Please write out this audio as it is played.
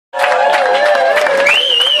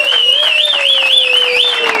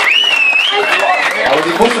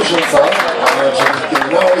Schwester, aber natürlich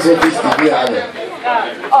genauso wichtig wie alle.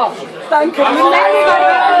 Oh, danke.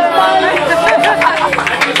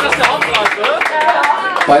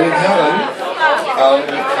 Bei den Herren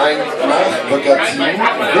ein Nachrückerteam,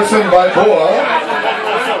 Griffin Balboa,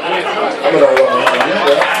 haben wir da oben hier,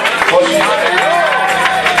 ja.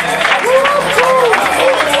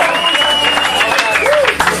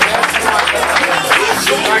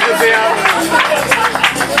 Danke sehr.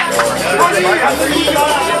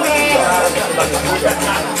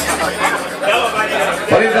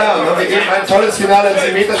 Bei den Damen haben wir eben ein tolles Finale im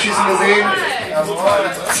 10-Meter-Schießen gesehen.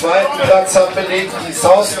 Zweiten Platz haben belegt die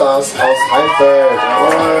South Stars aus Heimfeld.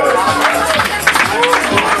 Jawohl.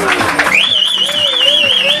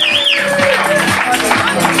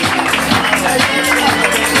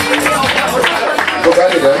 Wo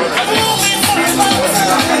seid ihr denn?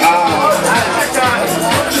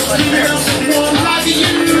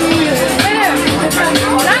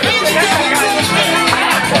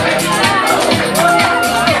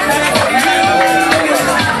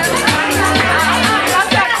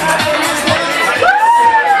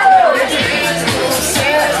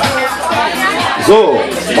 So,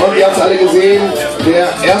 und ihr habt es alle gesehen, der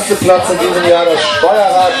erste Platz in diesem Jahr, das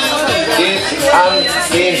Steuerrad, geht an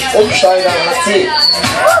den Umsteiger HC.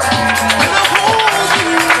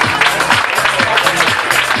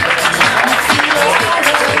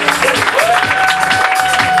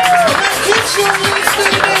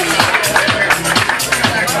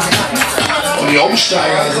 Und die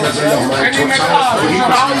Umsteiger sind natürlich auch mein totales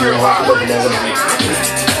Favoritenspiel heute.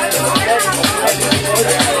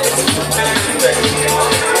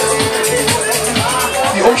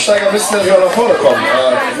 Die Umsteiger müssen natürlich auch nach vorne kommen.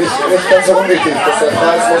 Nicht ganz so unwichtig, dass der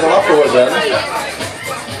Preis muss noch abgeholt werden.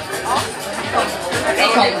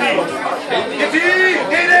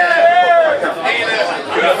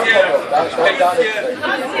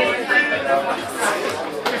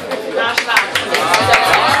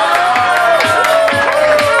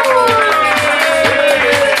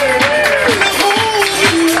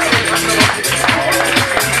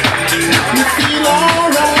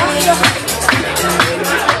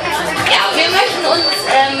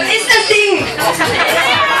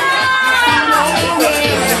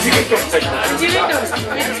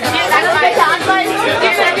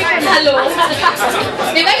 Hallo.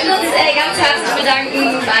 Wir möchten uns ganz herzlich bedanken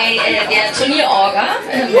bei der Turnierorga.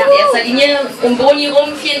 In erster Linie um Boni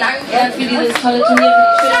rum. Vielen Dank für dieses tolle Turnier,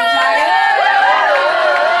 für die schönen Tage.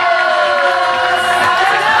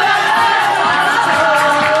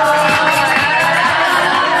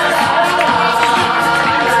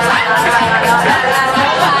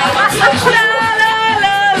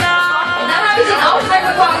 Und dann habe ich den Auftrag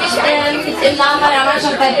bekommen, mich im Namen meiner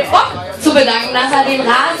Mannschaft bei Bock zu bedanken, dass er den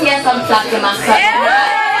Rasen jetzt am Platt gemacht hat.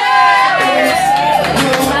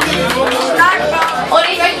 Und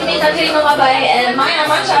ich möchte mich natürlich nochmal bei meiner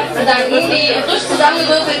Mannschaft bedanken, die frisch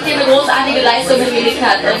zusammengewürfelt hier eine großartige Leistung hingelegt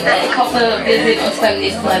hat. Und ich hoffe, wir sehen uns beim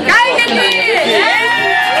nächsten Mal.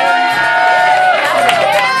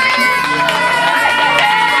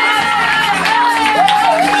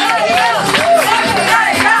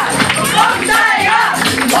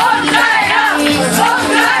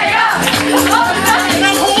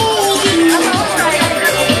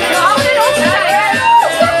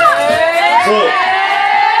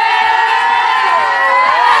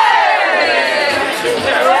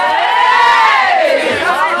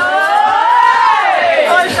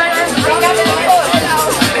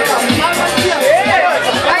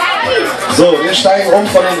 So, wir steigen um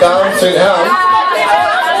von den Damen zu den Herren.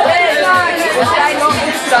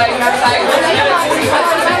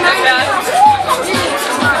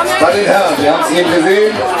 Bei den Herren, wir haben es eben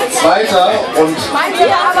gesehen, Zweiter und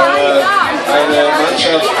eine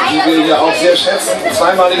Mannschaft, die wir hier auch sehr schätzen,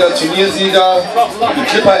 zweimaliger Turniersieger, die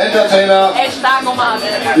Clipper Entertainer.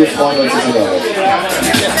 Wir freuen uns sehr darauf.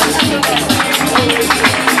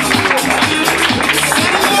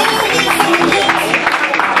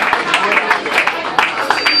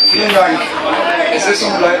 Vielen Dank. Es ist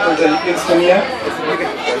und bleibt unser Lieblingsturnier.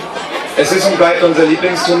 Es ist und bleibt unser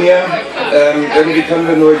Lieblingsturnier. Irgendwie können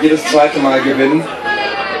wir nur jedes zweite Mal gewinnen.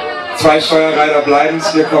 2 Steuerreiter bleiben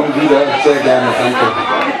es, wir kommen wieder. Sehr gerne, danke.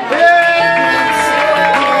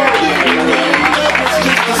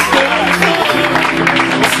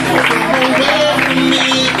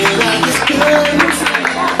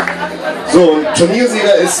 So, ein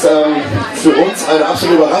Turniersieger ist für uns eine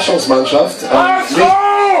absolute Überraschungsmannschaft.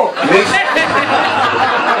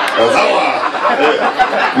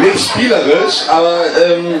 Nicht spielerisch, aber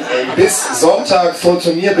bis Sonntag vor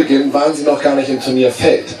Turnierbeginn waren sie noch gar nicht im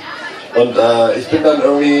Turnierfeld. Und ich bin dann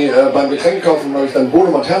irgendwie beim Getränkekaufen, habe ich dann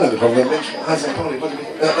Bono Montana getroffen. Und Mensch, St. Pauli,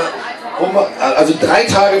 also 3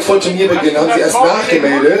 Tage vor Turnierbeginn haben sie erst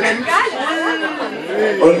nachgemeldet.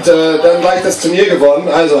 Und dann gleich das Turnier gewonnen.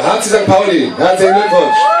 Also HC St. Pauli, herzlichen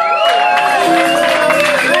Glückwunsch.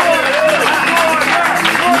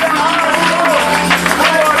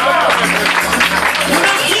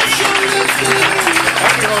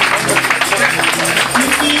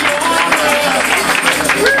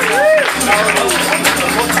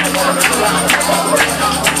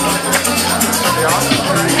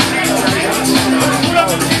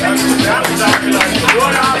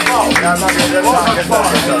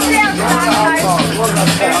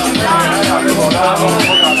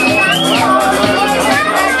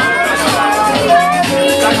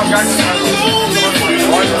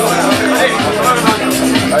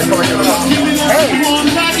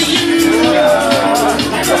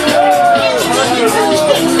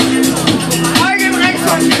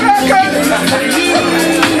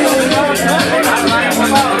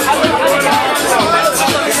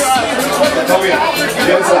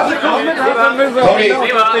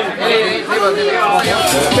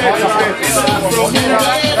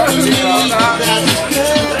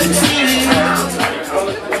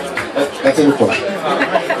 Herzlichen Glückwunsch.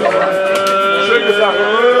 Schön gesagt.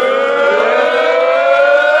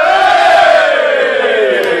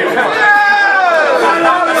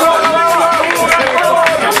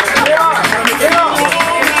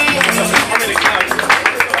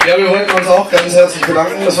 Ja, wir wollten uns auch ganz herzlich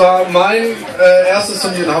bedanken. Das war mein erstes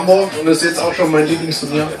Turnier in Hamburg und ist jetzt auch schon mein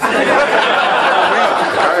Lieblingsturnier.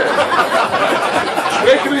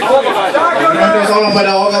 Wir möchten uns auch noch bei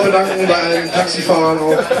der Orga bedanken, bei allen Taxifahrern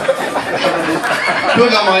auch.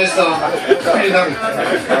 Bürgermeister, vielen Dank.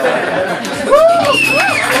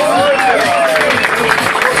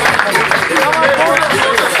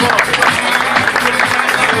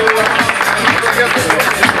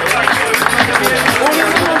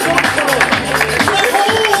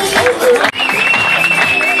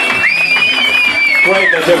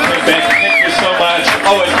 Great that you came back. Thank you so much.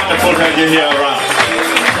 Always wonderful to have you here around.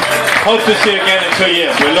 Hope to see you again in 2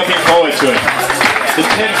 years. We're looking forward to it. The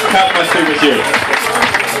 10th cup must be with you.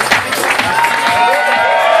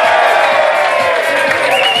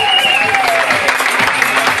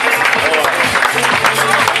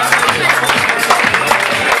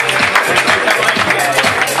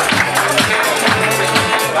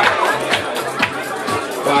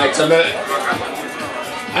 Right, so look,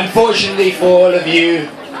 unfortunately for all of you,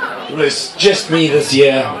 it was just me this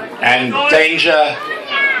year, and Danger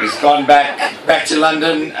has gone back to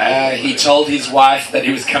London. He told his wife that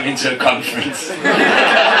he was coming to a conference.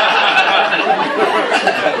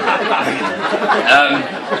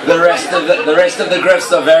 The rest of the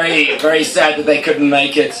Griffs are very sad that they couldn't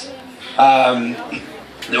make it.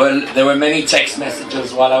 There were many text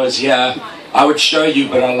messages while I was here. I would show you,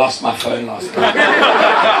 but I lost my phone last night.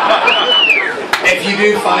 If you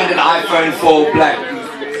do find an iPhone 4 Black,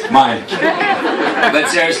 it's mine. But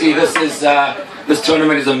seriously, this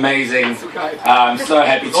tournament is amazing. I'm so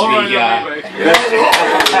happy to be here.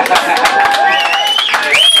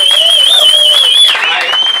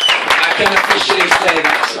 I can officially say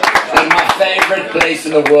that my favorite place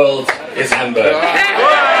in the world is Hamburg.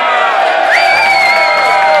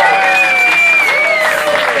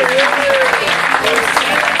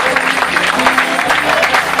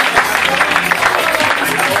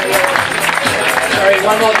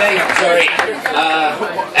 One more thing, sorry,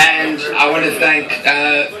 and I want to thank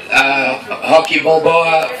Hockey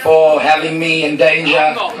Balboa for having me in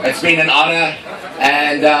Danger. It's been an honour,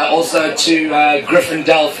 and also to Griffin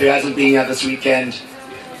Delph, who hasn't been here this weekend.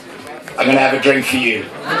 I'm going to have a drink for you.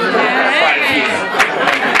 Quite a few.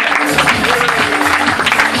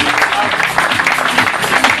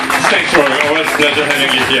 Thanks, Rory. Always a pleasure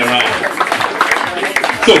having you here around.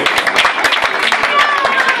 So.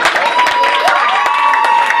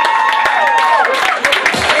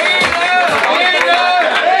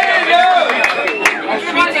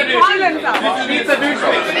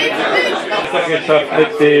 Geschafft,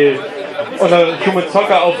 unter Schumann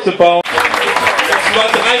Zocker aufzubauen. Das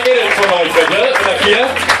waren 3 Mädels von euch, bitte, oder 4?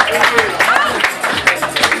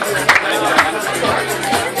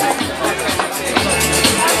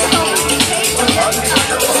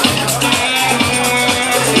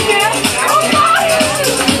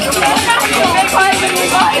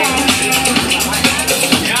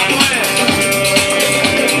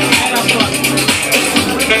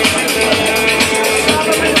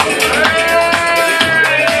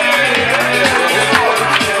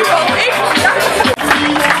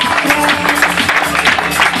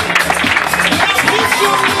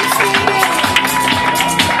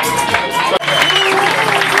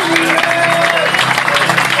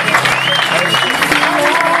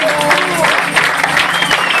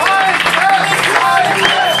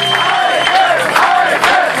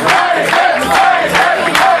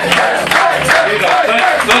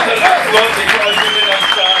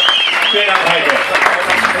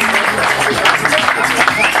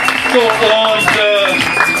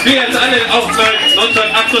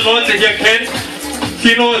 1998 hier kennt.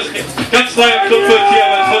 Tino ist ein ganz neuer Clubwirt hier,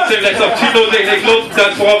 aber trotzdem lässt auch Tino sich nicht lumpen,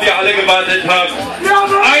 das worauf wir alle gewartet haben.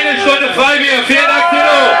 1 Stunde Freibier, vielen Dank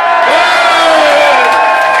Tino!